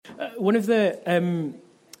One of the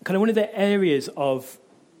one of the areas of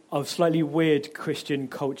slightly weird Christian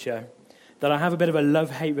culture that I have a bit of a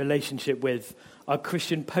love-hate relationship with are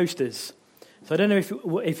Christian posters. So I don't know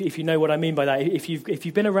if you know what I mean by that. If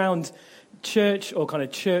you've been around church or kind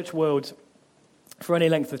of church world for any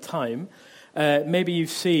length of time, maybe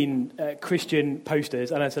you've seen Christian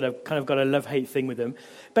posters, and I said I've kind of got a love-hate thing with them.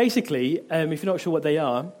 Basically, if you're not sure what they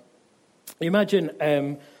are,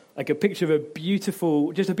 imagine like a picture of a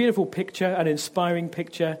beautiful picture, an inspiring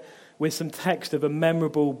picture with some text of a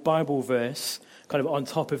memorable Bible verse kind of on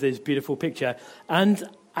top of this beautiful picture. And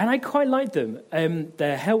I quite like them.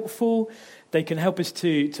 They're helpful. They can help us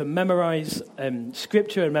to memorize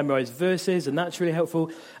scripture and memorize verses, and that's really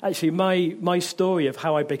helpful. Actually, my story of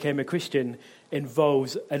how I became a Christian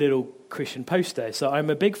involves a little Christian poster, so I'm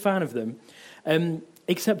a big fan of them.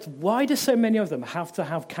 Except, why do so many of them have to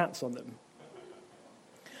have cats on them?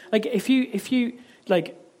 Like, if you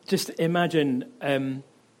like, just imagine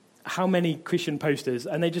how many Christian posters,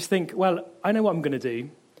 and they just think, well, I know what I'm going to do.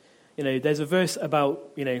 You know, there's a verse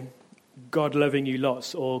about, God loving you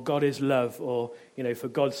lots, or God is love, or, for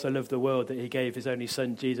God so loved the world that he gave his only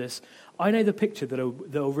son, Jesus. I know the picture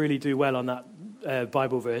that'll really do well on that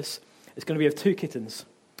Bible verse. It's going to be of two kittens,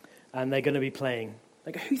 and they're going to be playing.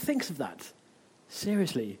 Like, who thinks of that?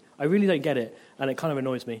 Seriously, I really don't get it, and it kind of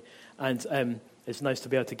annoys me. And it's nice to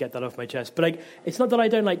be able to get that off my chest. But it's not that I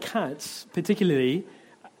don't like cats particularly.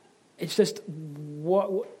 It's just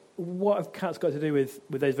what have cats got to do with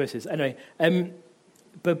those verses? Anyway,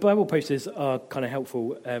 but Bible posters are kind of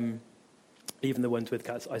helpful, even the ones with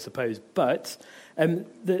cats, I suppose. But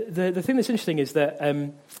the thing that's interesting is that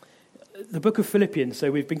the book of Philippians, so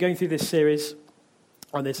we've been going through this series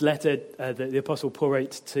on this letter that the Apostle Paul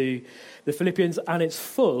wrote to the Philippians, and it's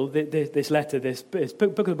full, this letter, this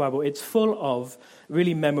book of the Bible, it's full of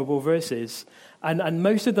really memorable verses. And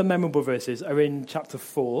most of the memorable verses are in chapter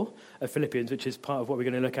 4 of Philippians, which is part of what we're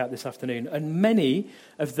going to look at this afternoon. And many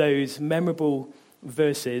of those memorable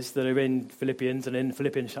verses that are in Philippians and in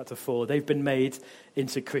Philippians chapter 4, they've been made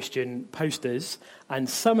into Christian posters, and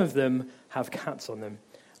some of them have cats on them.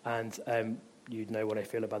 And you know what I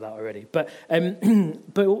feel about that already. But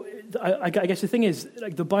I guess the thing is,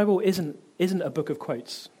 like, the Bible isn't a book of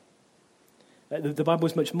quotes. The Bible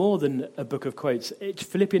is much more than a book of quotes.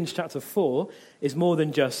 Philippians chapter 4 is more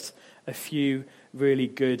than just a few really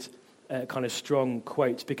good, kind of strong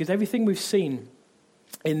quotes, because everything we've seen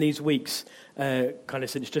in these weeks, kind of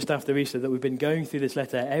since just after Easter that we've been going through this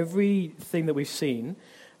letter, everything that we've seen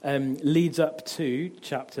leads up to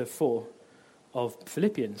chapter 4 of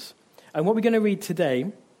Philippians. And what we're going to read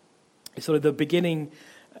today is sort of the beginning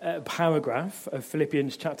paragraph of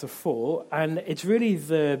Philippians chapter 4, and it's really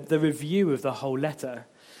the review of the whole letter.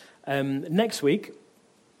 Next week,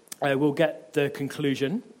 we'll get the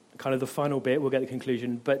conclusion, kind of the final bit, we'll get the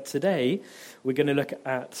conclusion, but today we're going to look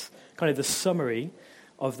at kind of the summary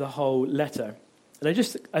of the whole letter. And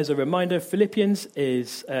just as a reminder, Philippians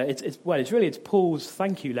is, it's Paul's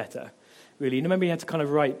thank you letter, really. You remember you had to kind of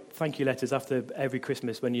write thank you letters after every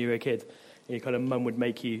Christmas when you were a kid? Your kind of mum would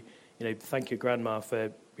make you, thank your grandma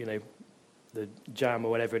for, the jam or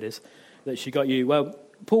whatever it is that she got you. Well,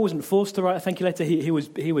 Paul wasn't forced to write a thank you letter. He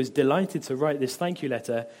was delighted to write this thank you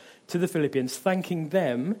letter to the Philippians, thanking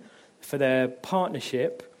them for their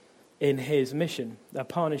partnership in his mission, their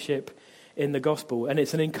partnership in the gospel. And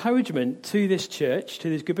it's an encouragement to this church, to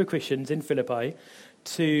this group of Christians in Philippi,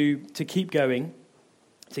 to keep going,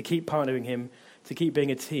 to keep partnering him, to keep being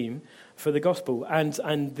a team for the gospel. And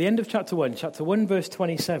the end of chapter 1 verse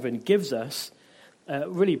 27 gives us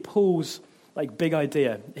really Paul's big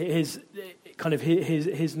idea. His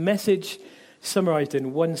message summarized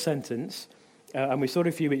in one sentence, and we saw it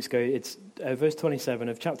a few weeks ago. It's verse 27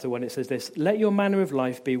 of chapter 1. It says this: "Let your manner of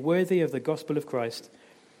life be worthy of the gospel of Christ,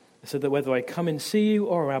 so that whether I come and see you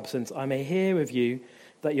or are absent, I may hear of you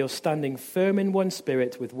that you're standing firm in one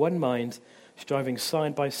spirit with one mind, striving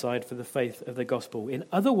side by side for the faith of the gospel." In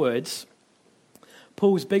other words,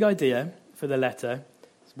 Paul's big idea for the letter,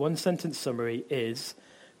 one sentence summary, is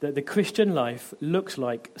that the Christian life looks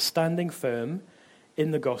like standing firm in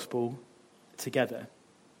the gospel together.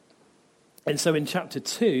 And so in chapter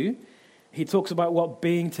 2, he talks about what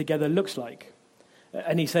being together looks like.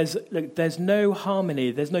 And he says, look, there's no harmony,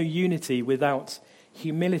 there's no unity without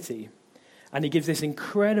humility. And he gives this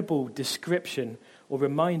incredible description or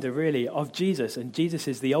reminder, really, of Jesus. And Jesus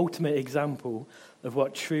is the ultimate example of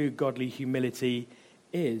what true godly humility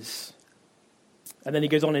is. And then he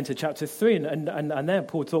goes on into chapter 3, and there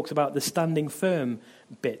Paul talks about the standing firm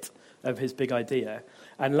bit of his big idea.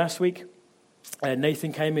 And last week,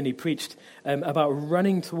 Nathan came and he preached about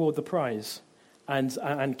running toward the prize.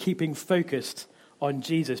 and keeping focused on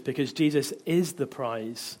Jesus, because Jesus is the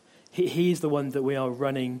prize. He's the one that we are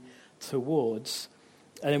running towards.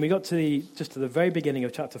 And then we got to the very beginning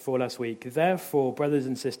of chapter 4 last week. Therefore, brothers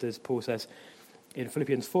and sisters, Paul says in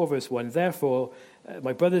Philippians 4 verse 1, therefore,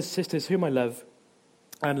 my brothers and sisters whom I love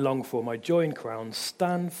and long for, my joy and crown,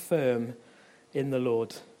 stand firm in the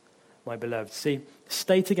Lord, my beloved. See,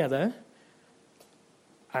 stay together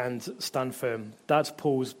and stand firm. That's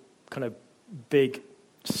Paul's kind of big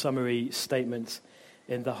summary statement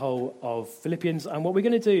in the whole of Philippians. And what we're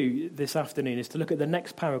going to do this afternoon is to look at the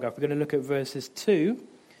next paragraph. We're going to look at verses 2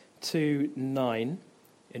 to 9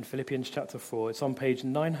 in Philippians chapter 4. It's on page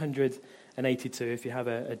 982 if you have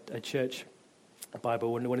a church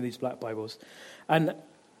Bible, one of these black Bibles. And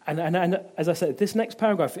as I said, this next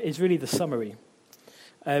paragraph is really the summary.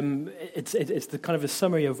 It's the kind of a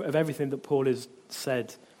summary of everything that Paul has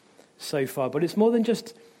said so far. But it's more than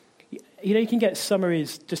just, you can get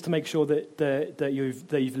summaries just to make sure that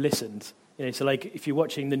you've listened. So like if you're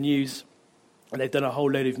watching the news and they've done a whole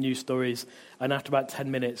load of news stories, and after about 10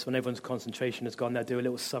 minutes, when everyone's concentration has gone, they'll do a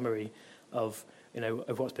little summary of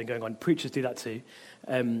what's been going on. Preachers do that too,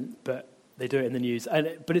 but they do it in the news.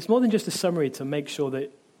 But it's more than just a summary to make sure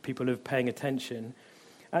that people are paying attention.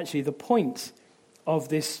 Actually, the point of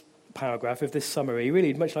this paragraph, of this summary,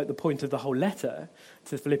 really much like the point of the whole letter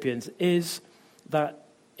to the Philippians, is that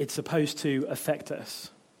it's supposed to affect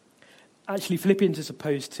us. Actually, Philippians is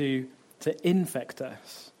supposed to infect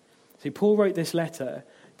us. See, Paul wrote this letter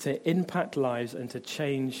to impact lives and to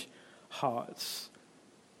change hearts.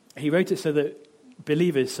 He wrote it so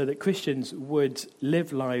that Christians would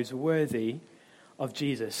live lives worthy of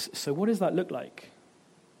Jesus. So what does that look like?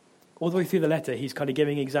 All the way through the letter, he's kind of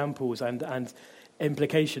giving examples and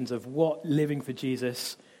implications of what living for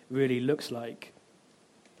Jesus really looks like.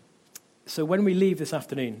 So when we leave this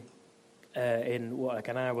afternoon, in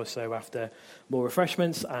an hour or so after more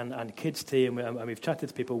refreshments and kids' tea, and we've chatted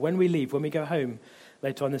to people, when we leave, when we go home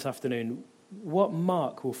later on this afternoon, what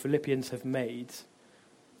mark will Philippians have made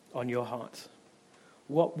on your heart?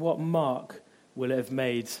 What mark will it have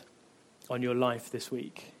made on your life this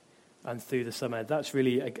week and through the summer? That's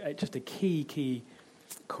really just a key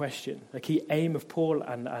question, a key aim of Paul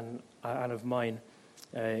and of mine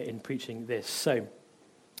in preaching this. So,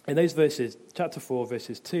 in those verses, chapter 4,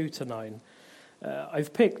 verses 2 to 9,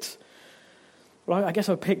 I've picked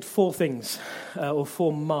 4 things, or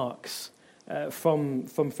 4 marks from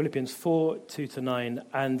Philippians 4, 2 to 9.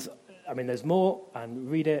 And, there's more, and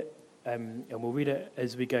read it, and we'll read it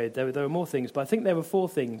as we go. There are more things, but I think there were 4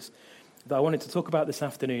 things that I wanted to talk about this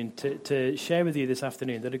afternoon, to share with you this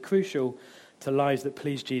afternoon, that are crucial to lives that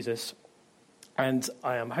please Jesus. And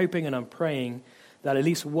I am hoping and I'm praying that at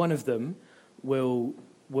least one of them will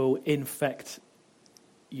infect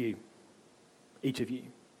you, each of you.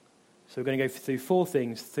 So we're going to go through 4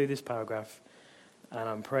 things through this paragraph, and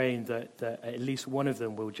I'm praying that at least one of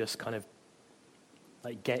them will just kind of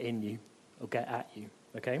like get in you or get at you,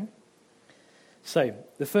 okay? So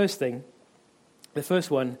the first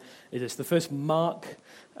one is this, the first mark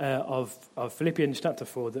of Philippians chapter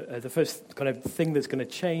 4, the first kind of thing that's going to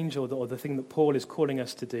change, or the thing that Paul is calling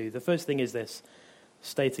us to do. The first thing is this: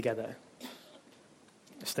 stay together.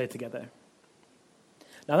 Stay together.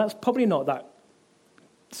 Now, that's probably not that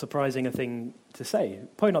surprising a thing to say,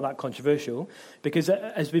 probably not that controversial, because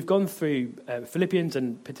as we've gone through Philippians,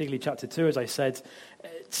 and particularly chapter 2, as I said,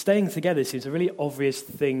 staying together seems a really obvious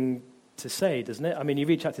thing to say, doesn't it? You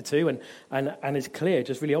read chapter 2, and it's clear,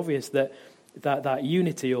 just really obvious that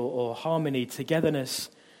unity or harmony,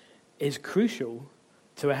 togetherness, is crucial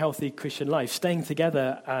to a healthy Christian life. Staying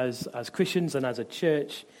together as Christians and as a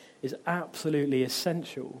church is absolutely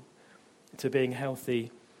essential to being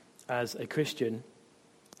healthy as a Christian.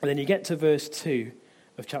 And then you get to verse 2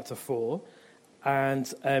 of chapter 4, and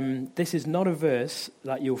this is not a verse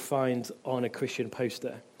that you'll find on a Christian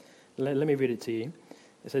poster. Let me read it to you.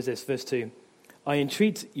 It says this, verse 2, I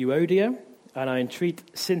entreat Euodia and I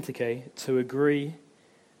entreat Syntyche to agree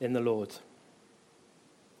in the Lord.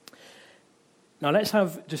 Now let's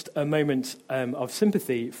have just a moment of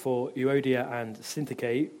sympathy for Euodia and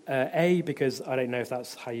Syntyche. Because I don't know if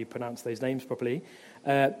that's how you pronounce those names properly.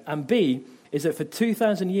 And B, is that for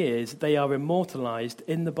 2,000 years they are immortalized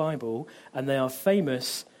in the Bible and they are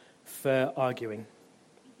famous for arguing.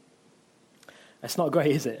 That's not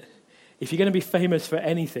great, is it? If you're going to be famous for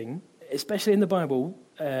anything, especially in the Bible,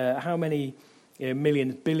 how many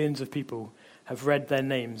millions, billions of people have read their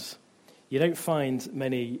names? You don't find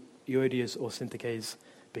many Euodias or Syntyches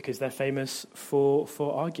because they're famous for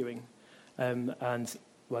arguing. And,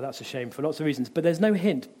 well, that's a shame for lots of reasons. But there's no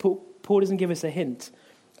hint. Paul doesn't give us a hint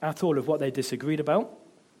at all of what they disagreed about.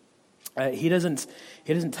 He doesn't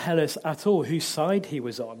tell us at all whose side he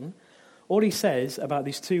was on. All he says about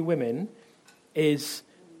these two women is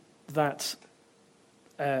that,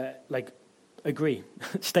 agree,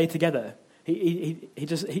 stay together.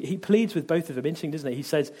 He pleads with both of them. Interesting, doesn't it? He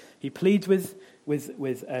says he pleads with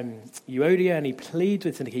Euodia, and he pleads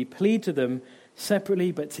with Syntyche. He pleads with them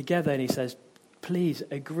separately but together, and he says, please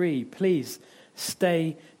agree, please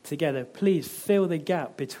stay together, please fill the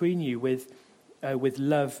gap between you with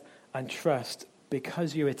love and trust,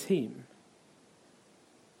 because you're a team.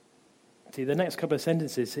 See, the next couple of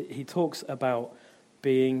sentences, he talks about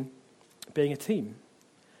being a team.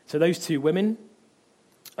 So those two women,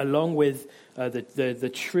 along with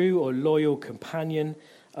the true or loyal companion,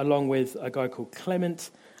 along with a guy called Clement,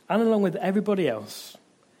 and along with everybody else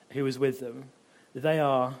who was with them,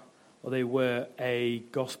 they were a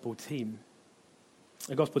gospel team.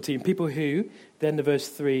 A gospel team. People who, then to verse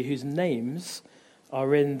 3, whose names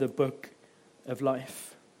are in the book of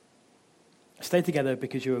life. Stay together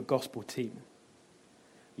because you're a gospel team.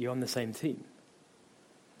 You're on the same team.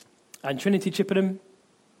 And Trinity Chippenham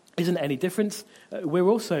isn't any different. We're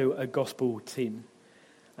also a gospel team.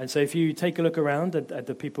 And so if you take a look around at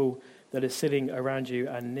the people that are sitting around you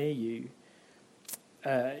and near you,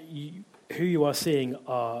 who you are seeing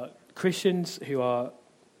are Christians who are,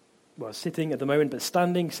 sitting at the moment, but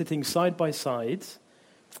sitting side by side,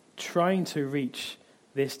 trying to reach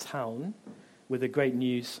this town with the great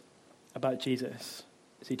news about Jesus.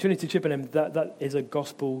 See, Trinity Chippenham, that is a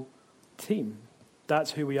gospel team.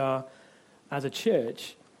 That's who we are as a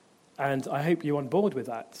church, and I hope you're on board with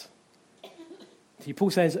that. See, Paul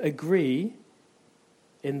says, agree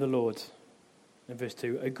in the Lord. In verse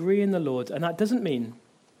 2, agree in the Lord. And that doesn't mean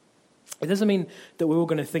that we're all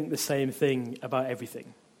going to think the same thing about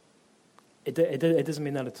everything. It doesn't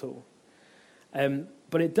mean that at all.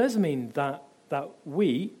 But it does mean that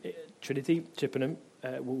we, Trinity Chippenham,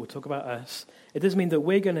 we'll talk about us, it does mean that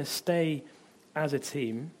we're going to stay as a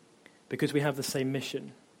team because we have the same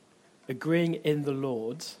mission. Agreeing in the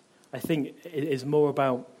Lord, I think, it is more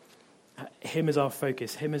about him as our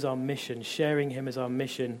focus, him as our mission, sharing him as our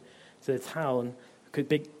mission to the town.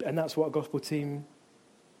 And that's what a gospel team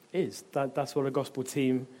is. That's what a gospel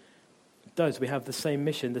team does. We have the same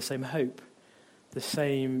mission, the same hope, the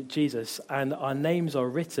same Jesus. And our names are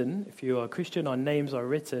written, if you are a Christian, our names are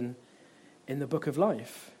written in the book of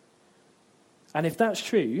life. And if that's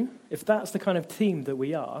true, if that's the kind of team that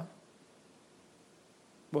we are,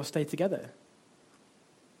 we'll stay together.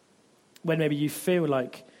 When maybe you feel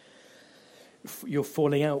like you're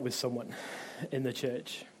falling out with someone in the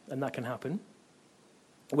church, and that can happen.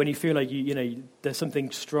 When you feel like there's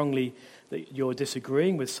something strongly that you're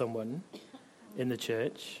disagreeing with someone in the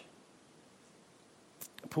church,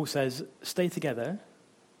 Paul says, stay together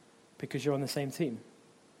because you're on the same team.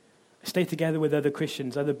 Stay together with other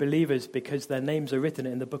Christians, other believers, because their names are written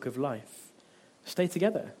in the book of life. Stay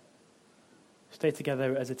together. Stay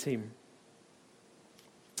together as a team.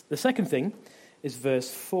 The second thing is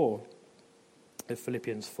verse 4 of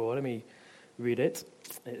Philippians 4. Let me read it.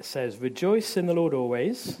 It says, rejoice in the Lord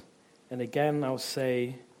always. And again, I'll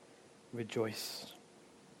say, rejoice.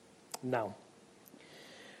 Now,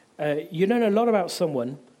 you learn a lot about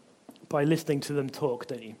someone by listening to them talk,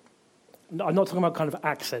 don't you? I'm not talking about kind of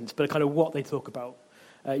accents, but kind of what they talk about.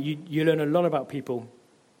 You learn a lot about people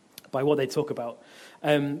by what they talk about,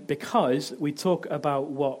 because we talk about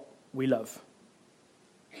what we love,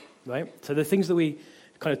 right? So the things that we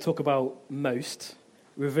kind of talk about most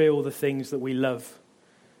reveal the things that we love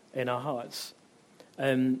in our hearts.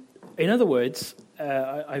 In other words,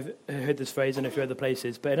 I've heard this phrase in a few other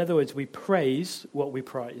places, but in other words, we praise what we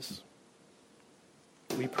prize.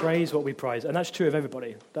 We praise what we prize, and that's true of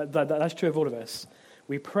everybody. That's true of all of us.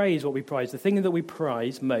 We praise what we prize. The thing that we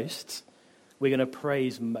prize most, we're going to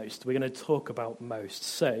praise most. We're going to talk about most.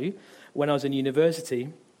 So, when I was in university,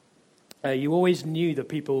 you always knew the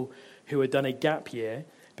people who had done a gap year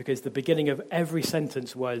because the beginning of every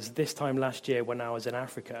sentence was, this time last year when I was in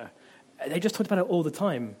Africa. They just talked about it all the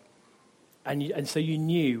time. And so you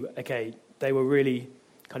knew, okay, they were really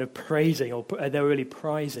kind of praising, or they were really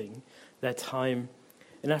prizing their time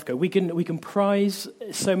in Africa. We can prize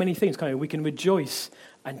so many things, kind of. We can rejoice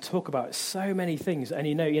and talk about so many things. And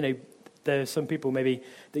you know, there are some people maybe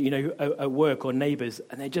that at work or neighbours,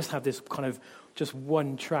 and they just have this kind of just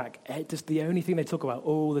one track. Just the only thing they talk about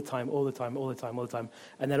all the time,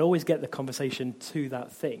 and they'll always get the conversation to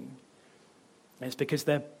that thing. And it's because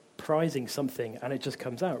they're prizing something, and it just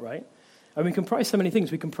comes out, right? And we can prize so many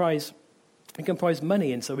things. We can prize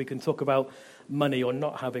money, and so we can talk about money or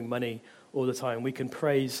not having money all the time. We can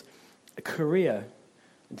praise a career,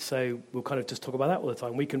 And so we'll kind of just talk about that all the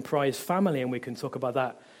time. We can prize family, and we can talk about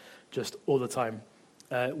that just all the time.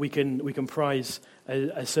 We can prize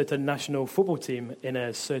a certain national football team in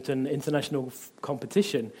a certain international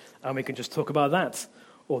competition, and we can just talk about that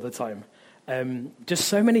all the time. Just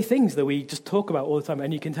so many things that we just talk about all the time,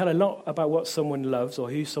 and you can tell a lot about what someone loves or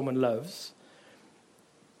who someone loves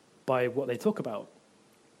by what they talk about.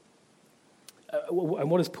 And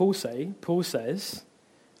what does Paul say? Paul says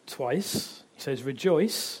twice, he says,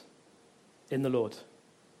 rejoice in the Lord.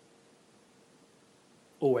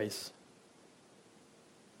 Always.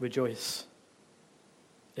 Rejoice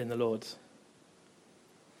in the Lord.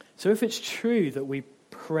 So if it's true that we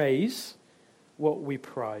praise what we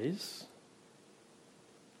prize,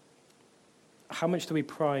 how much do we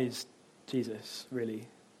prize Jesus, really?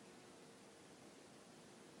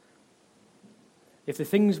 If the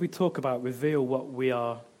things we talk about reveal what we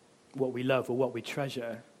love, or what we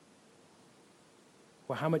treasure,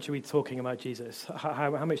 well, how much are we talking about Jesus?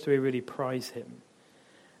 How much do we really prize him?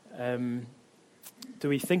 Do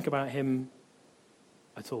we think about him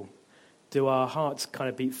at all? Do our hearts kind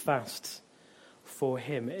of beat fast for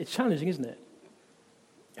him? It's challenging, isn't it?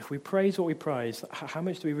 If we praise what we prize, how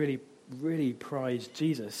much do we really prize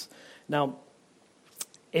Jesus? Now,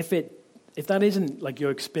 if that isn't like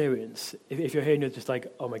your experience, if you're here and you're just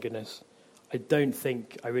like, oh my goodness, I don't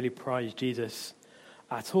think I really prize Jesus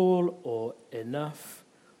at all or enough,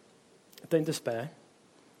 don't despair,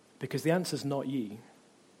 because the answer's not you.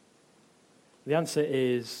 The answer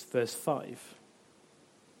is verse 5.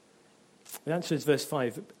 The answer is verse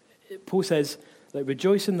 5. Paul says, like,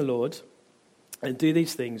 rejoice in the Lord and do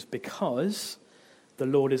these things because the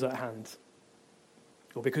Lord is at hand,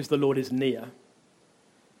 or because the Lord is near.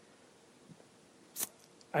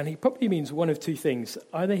 And he probably means one of two things.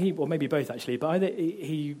 Either he, or maybe both actually, but either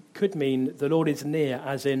he could mean the Lord is near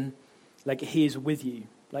as in, like, he is with you,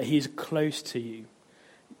 like he is close to you.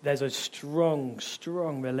 There's a strong,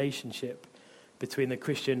 strong relationship between the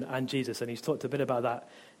Christian and Jesus, and he's talked a bit about that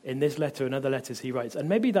in this letter and other letters he writes. And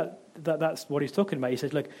maybe that's what he's talking about. He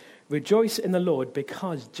says, look, rejoice in the Lord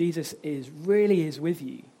because Jesus really is with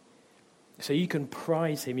you. So you can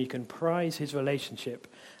prize him, you can prize his relationship,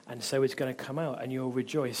 and so it's going to come out, and you'll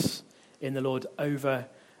rejoice in the Lord over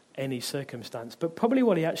any circumstance. But probably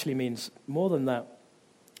what he actually means more than that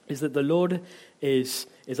is that the Lord is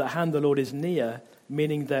at hand, the Lord is near,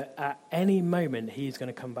 meaning that at any moment he's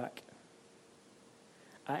going to come back.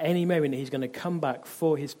 At any moment, he's going to come back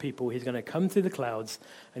for his people. He's going to come through the clouds,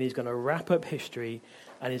 and he's going to wrap up history,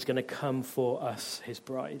 and he's going to come for us, his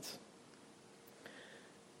bride.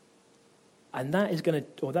 And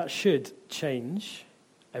that should change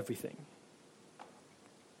everything.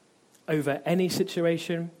 Over any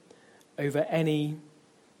situation, over anything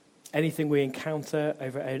we encounter,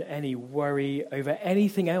 over any worry, over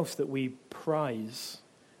anything else that we prize,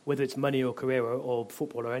 whether it's money or career or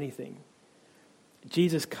football or anything.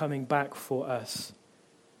 Jesus coming back for us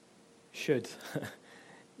should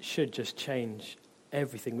just change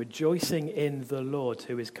everything. Rejoicing in the Lord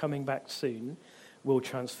who is coming back soon will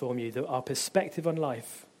transform you. Our perspective on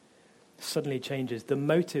life suddenly changes. The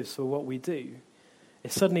motives for what we do,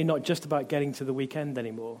 it's suddenly not just about getting to the weekend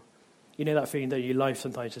anymore. You know that feeling that your life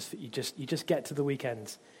sometimes you just get to the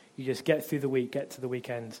weekend. You just get through the week, get to the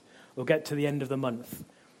weekend, or get to the end of the month.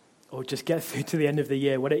 Or just get through to the end of the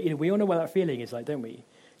year. We all know what that feeling is like, don't we?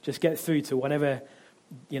 Just get through to whatever,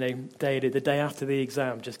 day it is, the day after the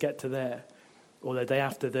exam. Just get to there, or the day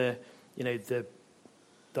after the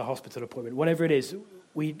hospital appointment. Whatever it is,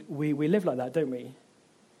 we live like that, don't we?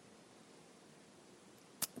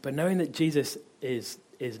 But knowing that Jesus is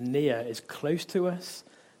near, is close to us,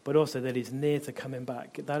 but also that he's near to coming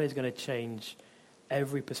back, that is going to change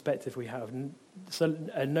every perspective we have. So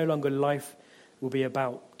no longer life will be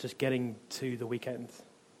about just getting to the weekend.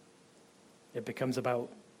 It becomes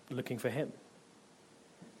about looking for him.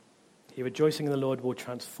 Rejoicing in the Lord will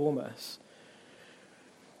transform us.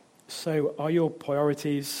 So are your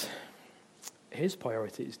priorities his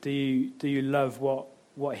priorities? Do you love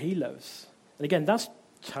what he loves? And again, that's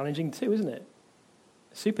challenging too, isn't it?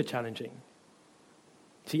 Super challenging.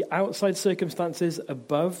 See, outside circumstances,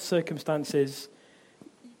 above circumstances,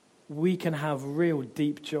 we can have real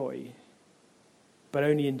deep joy, but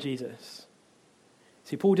only in Jesus.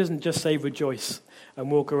 See, Paul doesn't just say rejoice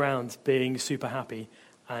and walk around being super happy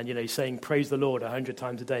and, saying praise the Lord 100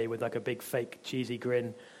 times a day with like a big fake cheesy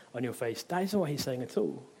grin on your face. That isn't what he's saying at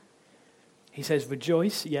all. He says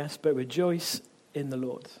rejoice, yes, but rejoice in the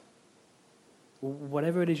Lord.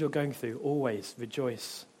 Whatever it is you're going through, always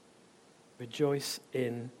rejoice. Rejoice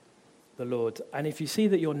in the Lord. And if you see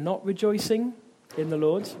that you're not rejoicing in the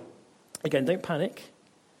Lord, again, don't panic.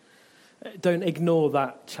 Don't ignore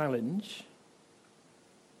that challenge,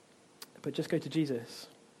 but just go to Jesus.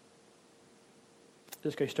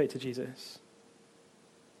 Just go straight to Jesus.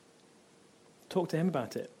 Talk to him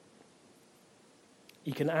about it.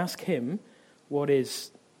 You can ask him what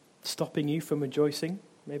is stopping you from rejoicing,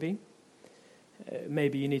 maybe.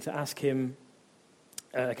 Maybe you need to ask him,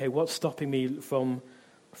 okay, what's stopping me from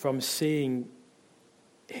seeing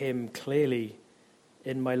him clearly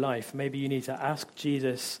in my life? Maybe you need to ask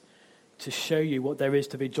Jesus to show you what there is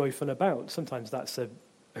to be joyful about. Sometimes that's a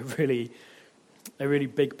really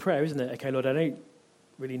big prayer, isn't it? Okay, Lord, I don't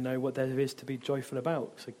really know what there is to be joyful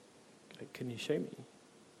about, so can you show me?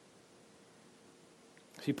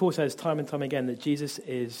 See, Paul says time and time again that Jesus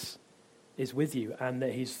is with you and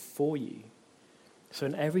that he's for you. So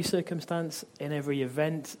in every circumstance, in every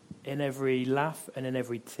event, in every laugh and in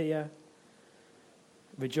every tear,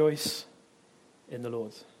 rejoice in the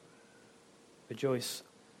Lord. Rejoice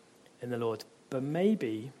in the Lord. But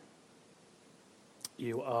maybe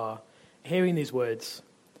you are hearing these words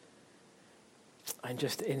and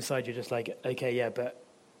just inside you're just like, okay, yeah, but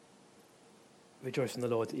rejoice in the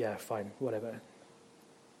Lord, yeah, fine, whatever.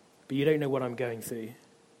 But you don't know what I'm going through.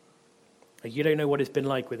 You don't know what it's been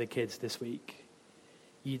like with the kids this week.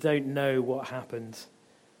 You don't know what happened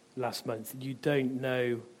last month. You don't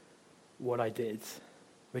know what I did.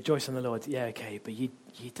 Rejoice in the Lord, yeah, okay, but you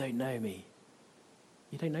don't know me.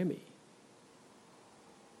 You don't know me.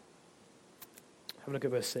 Have a look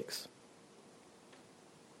at verse 6.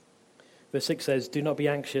 Verse 6 says, do not be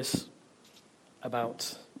anxious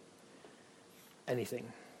about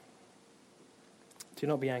anything. Do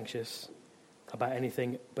not be anxious about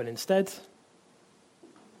anything, but instead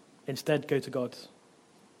go to God.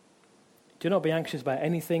 Do not be anxious about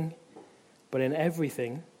anything, but in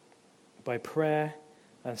everything, by prayer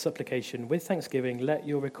and supplication, with thanksgiving, let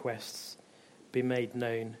your requests be made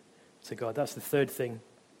known to God. That's the third thing.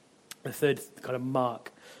 The third kind of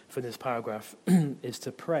mark for this paragraph is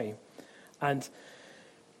to pray. And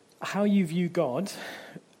how you view God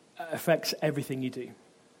affects everything you do.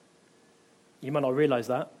 You might not realize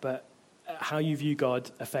that, but how you view God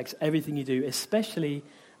affects everything you do, especially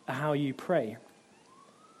how you pray.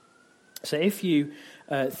 So if you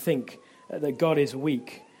think that God is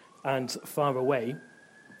weak and far away,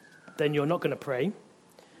 then you're not going to pray.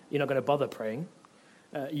 You're not going to bother praying.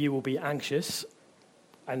 You will be anxious.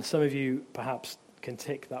 And some of you perhaps can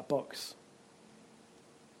tick that box.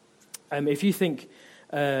 If you think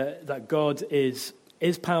that God is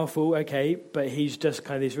powerful, okay, but he's just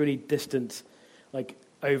kind of this really distant, like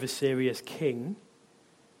over-serious king,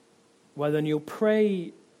 well, then you'll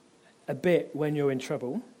pray a bit when you're in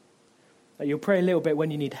trouble. You'll pray a little bit when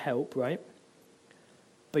you need help, right?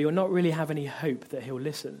 But you'll not really have any hope that he'll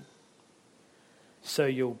listen. So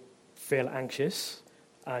you'll feel anxious,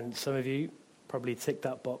 and some of you probably tick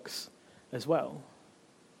that box as well.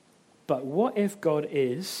 But what if God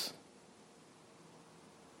is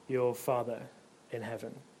your Father in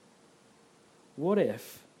heaven? What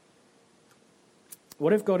if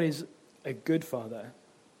God is a good Father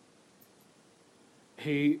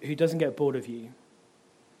who doesn't get bored of you,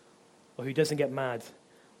 or who doesn't get mad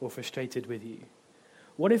or frustrated with you?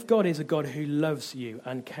 What if God is a God who loves you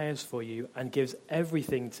and cares for you and gives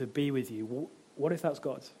everything to be with you? What if that's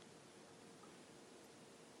God?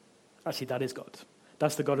 Actually, that is God.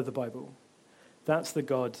 That's the God of the Bible. That's the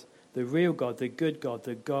God, the real God, the good God,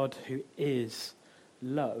 the God who is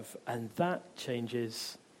love. And that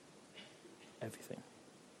changes everything.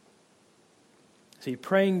 See,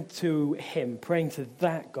 praying to him, praying to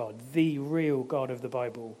that God, the real God of the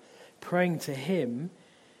Bible, praying to him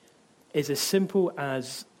is as simple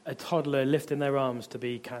as a toddler lifting their arms to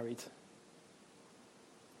be carried.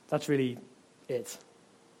 That's really it.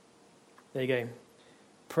 There you go.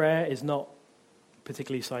 Prayer is not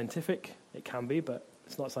particularly scientific. It can be, but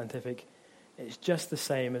it's not scientific. It's just the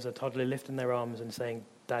same as a toddler lifting their arms and saying,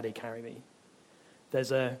 Daddy, carry me.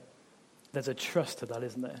 There's a trust to that,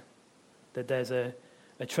 isn't there? That there's a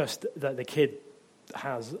trust that the kid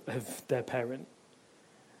has of their parent,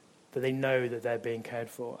 that they know that they're being cared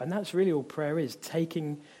for. And that's really all prayer is,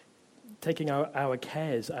 taking our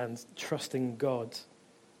cares and trusting God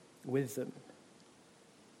with them.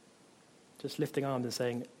 Just lifting arms and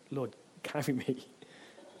saying, Lord, carry me.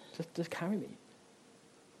 Just carry me.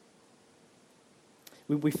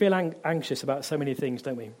 We feel anxious about so many things,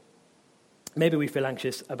 don't we? Maybe we feel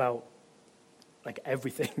anxious about like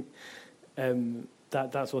everything.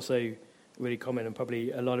 That's also really common, and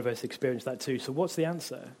probably a lot of us experience that too. So what's the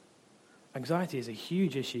answer? Anxiety is a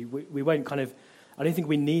huge issue. We won't I don't think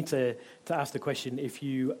we need to ask the question, if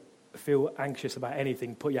you feel anxious about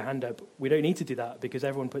anything, put your hand up. We don't need to do that because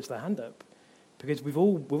everyone puts their hand up. Because we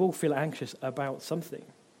all feel anxious about something.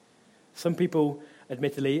 Some people,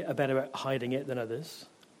 admittedly, are better at hiding it than others.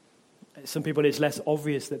 Some people, it's less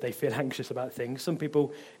obvious that they feel anxious about things. Some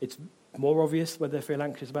people, it's more obvious whether they feel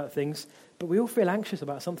anxious about things. But we all feel anxious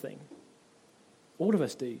about something. All of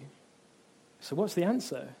us do. So what's the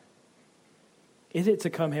answer? Is it to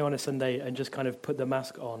come here on a Sunday and just kind of put the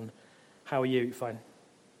mask on? How are you? Fine.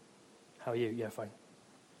 How are you? Yeah, fine.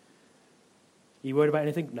 Are you worried about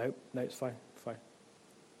anything? No, it's fine. It's fine.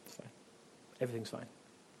 Everything's fine.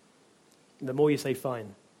 The more you say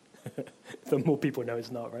fine, the more people know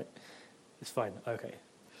it's not, right? It's fine. Okay.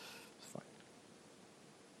 It's fine.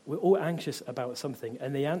 We're all anxious about something,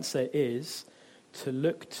 and the answer is to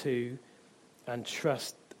look to and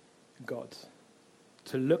trust God.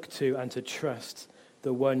 To look to and to trust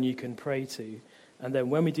the one you can pray to. And then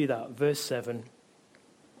when we do that, verse 7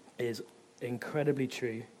 is incredibly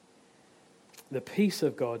true. The peace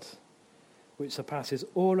of God, which surpasses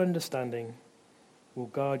all understanding, will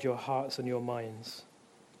guard your hearts and your minds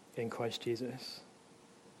in Christ Jesus.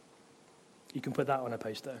 You can put that on a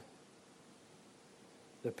poster.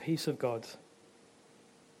 The peace of God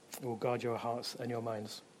will guard your hearts and your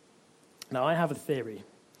minds. Now, I have a theory,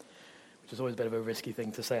 which is always a bit of a risky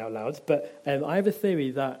thing to say out loud, but I have a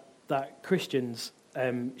theory that Christians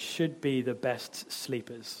should be the best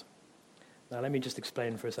sleepers. Now, let me just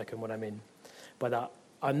explain for a second what I mean by that.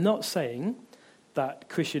 I'm not saying that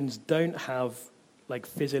Christians don't have like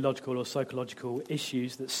physiological or psychological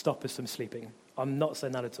issues that stop us from sleeping. I'm not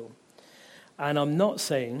saying that at all. And I'm not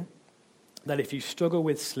saying that if you struggle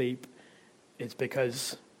with sleep, it's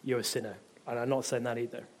because you're a sinner. And I'm not saying that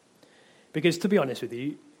either. Because to be honest with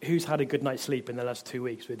you, who's had a good night's sleep in the last 2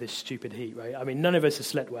 weeks with this stupid heat, right? I mean, none of us have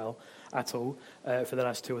slept well at all for the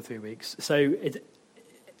last 2 or 3 weeks. So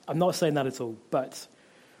I'm not saying that at all. But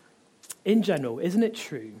in general, isn't it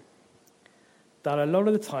true that a lot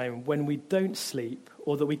of the time when we don't sleep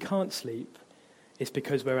or that we can't sleep, it's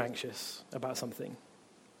because we're anxious about something?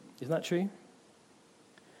 Isn't that true?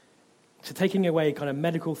 So taking away kind of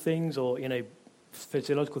medical things or,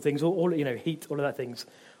 physiological things, or heat, all of that things,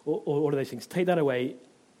 all of those things, take that away,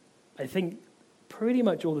 I think pretty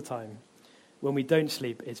much all the time when we don't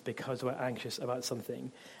sleep, it's because we're anxious about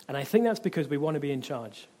something. And I think that's because we want to be in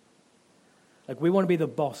charge. Like we want to be the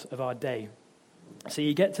boss of our day. So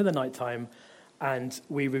you get to the nighttime and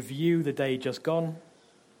we review the day just gone,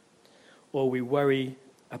 or we worry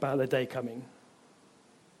about the day coming.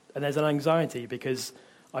 And there's an anxiety because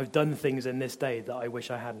I've done things in this day that I wish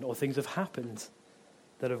I hadn't, or things have happened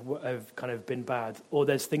that have kind of been bad, or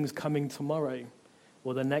there's things coming tomorrow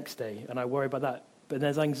or the next day, and I worry about that. But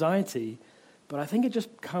there's anxiety, but I think it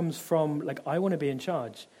just comes from, like, I want to be in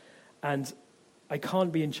charge, and I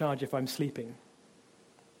can't be in charge if I'm sleeping.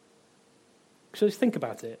 So just think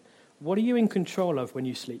about it. What are you in control of when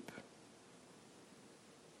you sleep?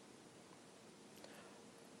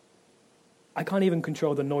 I can't even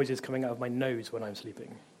control the noises coming out of my nose when I'm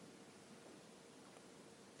sleeping.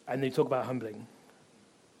 And they talk about humbling.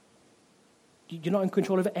 You're not in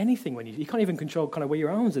control of anything when you can't even control kind of what your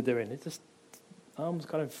arms are doing. It's just arms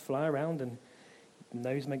kind of fly around and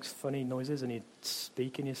nose makes funny noises and you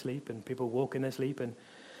speak in your sleep and people walk in their sleep and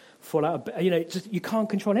fall out of bed. You can't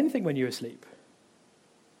control anything when you're asleep.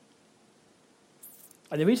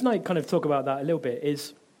 And the reason I kind of talk about that a little bit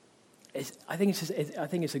is I think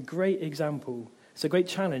it's a great example. It's a great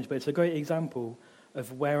challenge, but it's a great example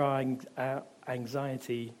of where our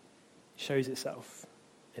anxiety shows itself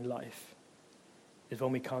in life, is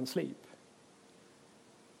when we can't sleep.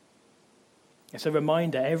 It's a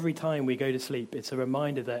reminder every time we go to sleep. It's a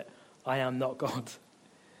reminder that I am not God.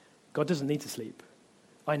 God doesn't need to sleep.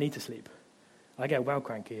 I need to sleep. I get well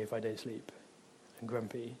cranky if I don't sleep and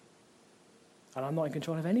grumpy. And I'm not in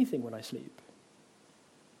control of anything when I sleep.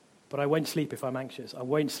 But I won't sleep if I'm anxious. I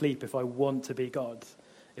won't sleep if I want to be God,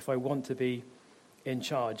 if I want to be in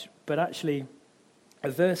charge. But actually, a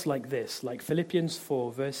verse like this, like Philippians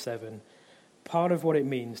 4, verse 7, part of what it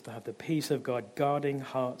means to have the peace of God guarding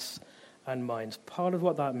hearts and minds, part of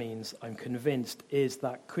what that means, I'm convinced, is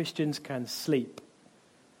that Christians can sleep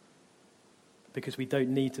because we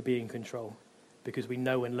don't need to be in control, because we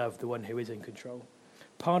know and love the one who is in control.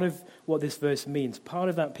 Part of what this verse means, part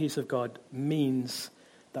of that peace of God means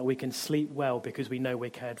that we can sleep well because we know we're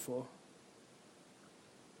cared for.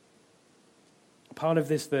 Part of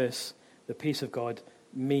this verse, the peace of God,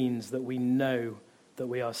 means that we know that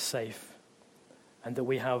we are safe and that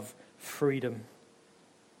we have freedom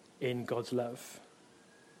in God's love.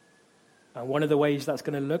 And one of the ways that's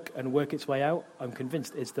going to look and work its way out, I'm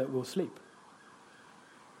convinced, is that we'll sleep.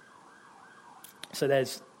 So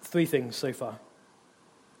there's 3 things so far.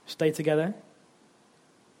 Stay together,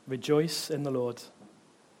 rejoice in the Lord,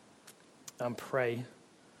 and pray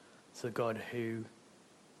to God who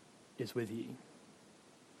is with you.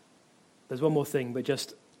 There's one more thing, but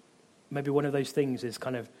just maybe one of those things is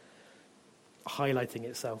kind of highlighting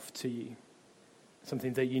itself to you.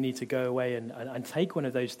 Something that you need to go away and take one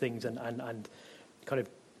of those things and kind of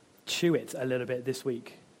chew it a little bit this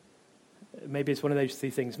week. Maybe it's one of those 3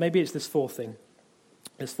 things. Maybe it's this 4th thing.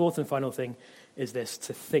 This 4th and final thing is this,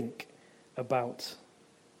 to think about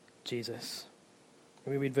Jesus.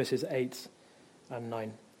 Let me read verses 8 and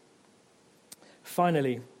 9.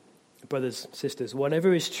 Finally, brothers, sisters,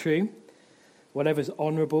 whatever is true, whatever is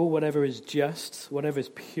honorable, whatever is just, whatever is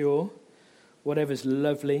pure, whatever is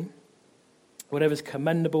lovely, whatever is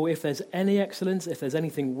commendable, if there's any excellence, if there's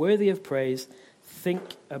anything worthy of praise, think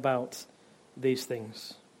about these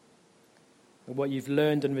things. And what you've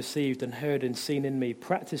learned and received and heard and seen in me,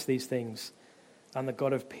 practice these things, and the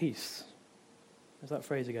God of peace, there's that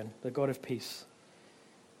phrase again, the God of peace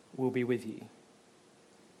will be with you.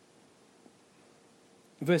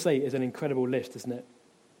 Verse 8 is an incredible list, isn't it?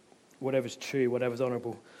 Whatever's true, whatever's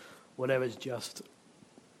honorable, whatever's just.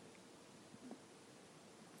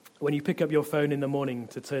 When you pick up your phone in the morning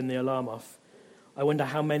to turn the alarm off, I wonder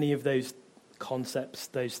how many of those concepts,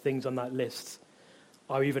 those things on that list,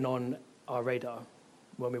 are even on our radar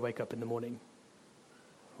when we wake up in the morning.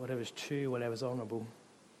 Whatever's true, whatever's honorable.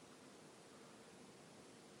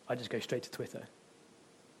 I just go straight to Twitter.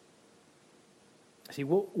 See,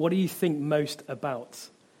 what do you think most about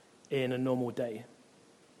in a normal day?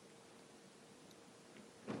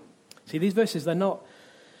 See, these verses, they're not,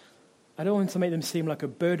 I don't want to make them seem like a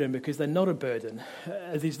burden, because they're not a burden.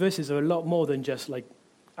 These verses are a lot more than just like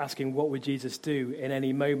asking what would Jesus do in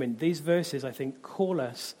any moment. These verses, I think, call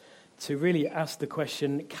us to really ask the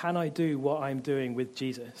question, can I do what I'm doing with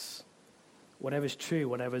Jesus? Whatever's true,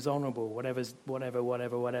 whatever's honorable,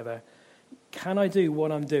 whatever. Can I do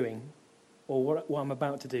what I'm doing, or what I'm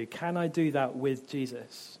about to do? Can I do that with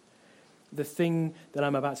Jesus? The thing that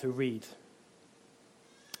I'm about to read,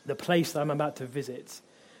 the place that I'm about to visit,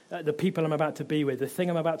 the people I'm about to be with, the thing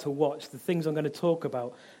I'm about to watch, the things I'm going to talk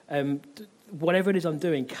about, whatever it is I'm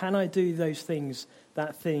doing, can I do those things,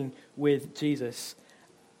 that thing with Jesus?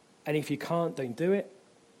 And if you can't, don't do it.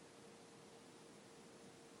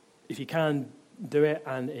 If you can, do it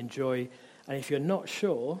and enjoy. And if you're not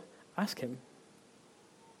sure, ask him.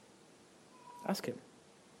 Ask him.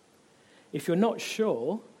 If you're not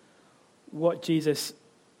sure what Jesus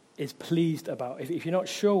is pleased about, if you're not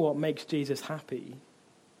sure what makes Jesus happy,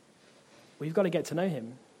 well, you've got to get to know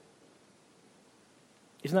him.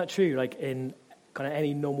 Isn't that true? Like in kind of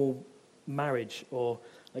any normal marriage or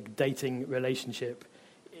like dating relationship,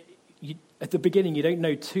 at the beginning you don't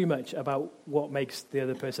know too much about what makes the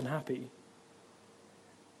other person happy.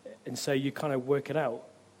 And so you kind of work it out.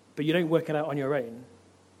 But you don't work it out on your own.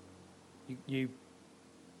 You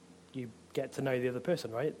get to know the other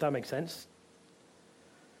person, right? That makes sense.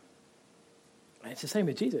 And it's the same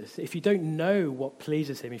with Jesus. If you don't know what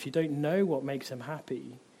pleases him, if you don't know what makes him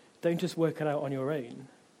happy, don't just work it out on your own.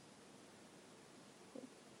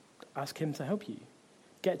 Ask him to help you.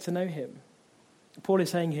 Get to know him. Paul is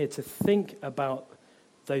saying here to think about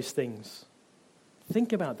those things.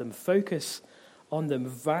 Think about them. Focus on them.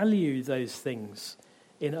 Value those things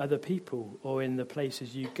in other people or in the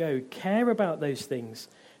places you go. Care about those things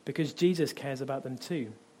because Jesus cares about them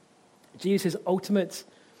too. Jesus' ultimate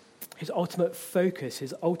focus,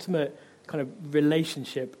 his ultimate kind of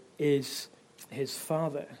relationship is his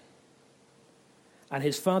Father. And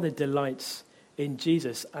his Father delights in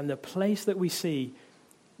Jesus. And the place that we see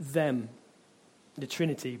them, the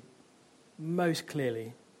Trinity, most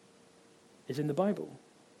clearly is in the Bible.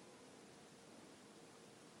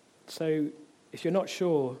 So if you're not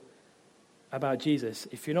sure about Jesus,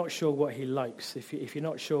 if you're not sure what he likes, if you're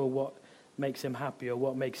not sure what makes him happy or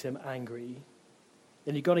what makes him angry,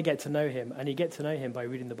 then you've got to get to know him, and you get to know him by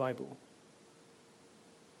reading the Bible.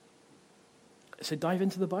 So dive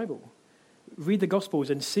into the Bible. Read the Gospels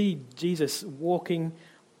and see Jesus walking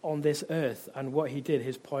on this earth and what he did,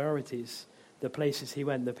 his priorities, the places he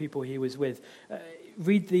went, the people he was with.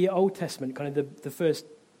 Read the Old Testament, kind of the first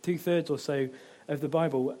 2/3 or so of the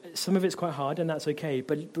Bible. Some of it's quite hard, and that's okay,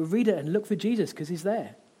 but read it and look for Jesus because he's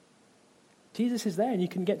there. Jesus is there, and you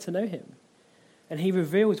can get to know him. And he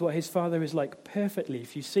reveals what his Father is like perfectly.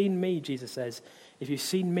 If you've seen me, Jesus says, if you've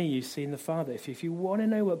seen me, you've seen the Father. If you want to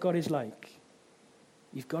know what God is like,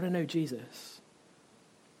 you've got to know Jesus.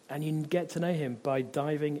 And you get to know him by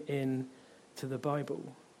diving in to the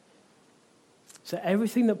Bible. So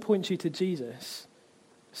everything that points you to Jesus,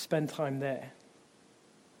 spend time there.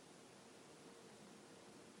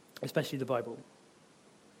 especially the Bible.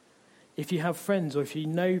 If you have friends or if you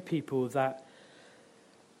know people that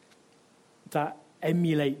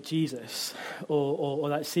emulate Jesus or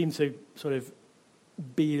that seem to sort of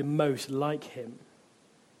be most like him,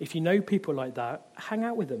 if you know people like that, hang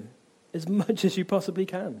out with them as much as you possibly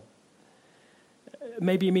can.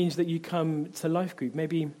 Maybe it means that you come to Life Group.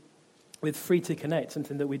 Maybe with Free to Connect,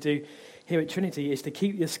 something that we do here at Trinity is to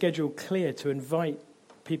keep your schedule clear, to invite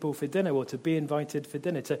people for dinner or to be invited for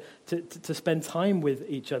dinner, to spend time with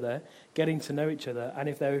each other, getting to know each other. And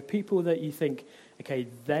if there are people that you think, okay,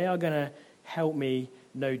 they are going to help me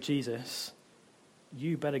know Jesus,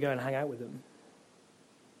 you better go and hang out with them.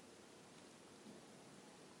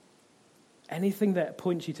 Anything that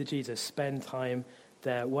points you to Jesus, spend time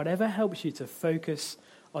there. Whatever helps you to focus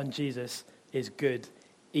on Jesus is good,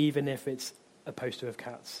 even if it's a poster of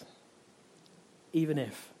cats. Even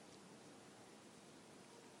if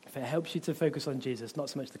it helps you to focus on Jesus, not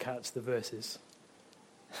so much the cats, the verses.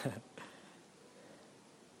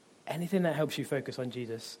 Anything that helps you focus on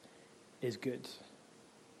Jesus is good.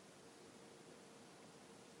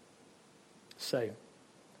 So,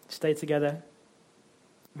 stay together,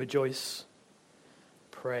 rejoice,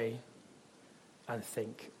 pray, and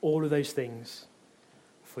think. All of those things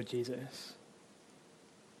for Jesus.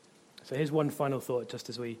 So here's one final thought just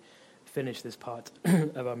as we finish this part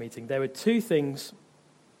of our meeting. There are two things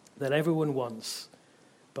that everyone wants,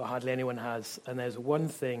 but hardly anyone has. And there's one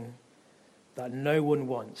thing that no one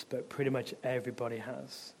wants, but pretty much everybody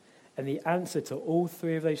has. And the answer to all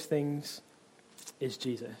three of those things is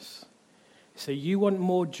Jesus. So you want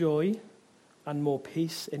more joy and more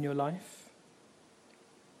peace in your life?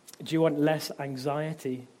 Do you want less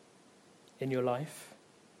anxiety in your life?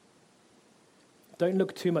 Don't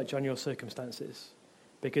look too much on your circumstances,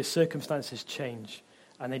 because circumstances change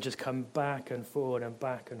and they just come back and forward and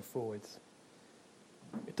back and forwards.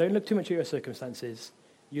 Don't look too much at your circumstances.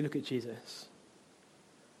 You look at Jesus.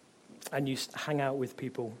 And you hang out with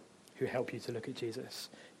people who help you to look at Jesus.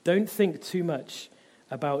 Don't think too much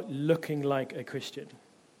about looking like a Christian.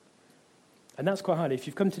 And that's quite hard. If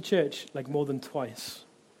you've come to church like more than twice,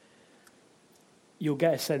 you'll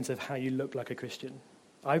get a sense of how you look like a Christian.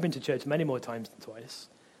 I've been to church many more times than twice,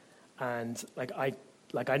 and I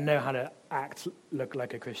know how to look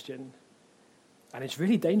like a Christian, and it's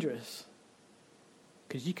really dangerous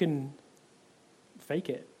because you can fake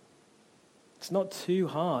it. It's not too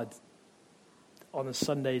hard on the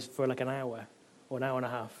Sundays for like an hour or an hour and a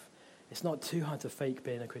half. It's not too hard to fake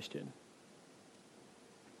being a Christian.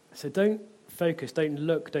 So don't focus,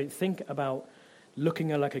 don't think about looking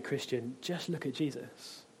like a Christian. Just look at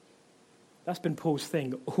Jesus. That's been Paul's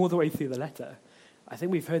thing all the way through the letter. I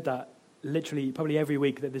think we've heard that literally probably every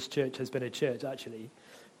week that this church has been a church, actually.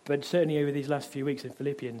 But certainly over these last few weeks in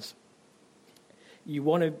Philippians, we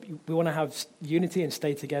want to have unity and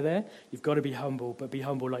stay together. You've got to be humble, but be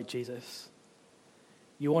humble like Jesus.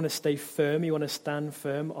 You want to stay firm. You want to stand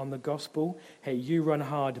firm on the gospel. Hey, you run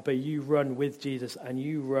hard, but you run with Jesus and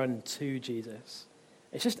you run to Jesus.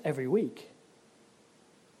 It's just every week.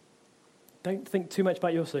 Don't think too much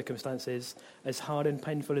about your circumstances, as hard and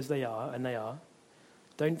painful as they are, and they are.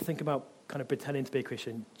 Don't think about kind of pretending to be a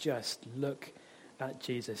Christian. Just look at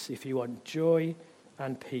Jesus. If you want joy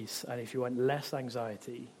and peace, and if you want less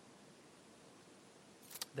anxiety,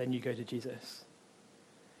 then you go to Jesus.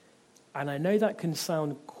 And I know that can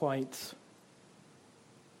sound quite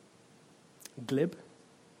glib,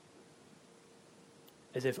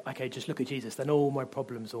 as if, okay, just look at Jesus, then all my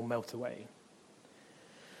problems will melt away.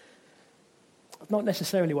 Not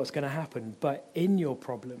necessarily what's going to happen, but in your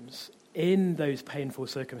problems, in those painful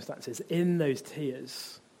circumstances, in those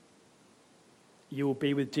tears, you will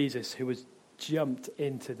be with Jesus, who has jumped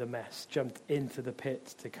into the mess, jumped into the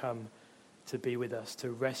pit to come to be with us, to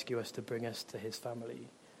rescue us, to bring us to his family.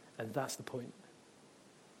 And that's the point.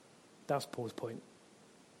 That's Paul's point.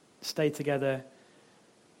 Stay together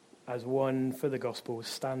as one for the gospel.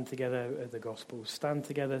 Stand together at the gospel. Stand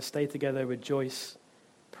together, stay together, rejoice,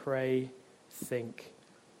 pray, think.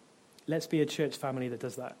 Let's be a church family that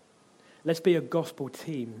does that. Let's be a gospel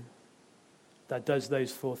team that does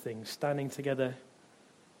those four things: standing together,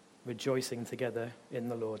 rejoicing together in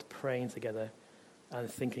the Lord, praying together,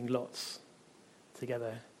 and thinking lots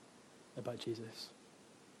together about Jesus.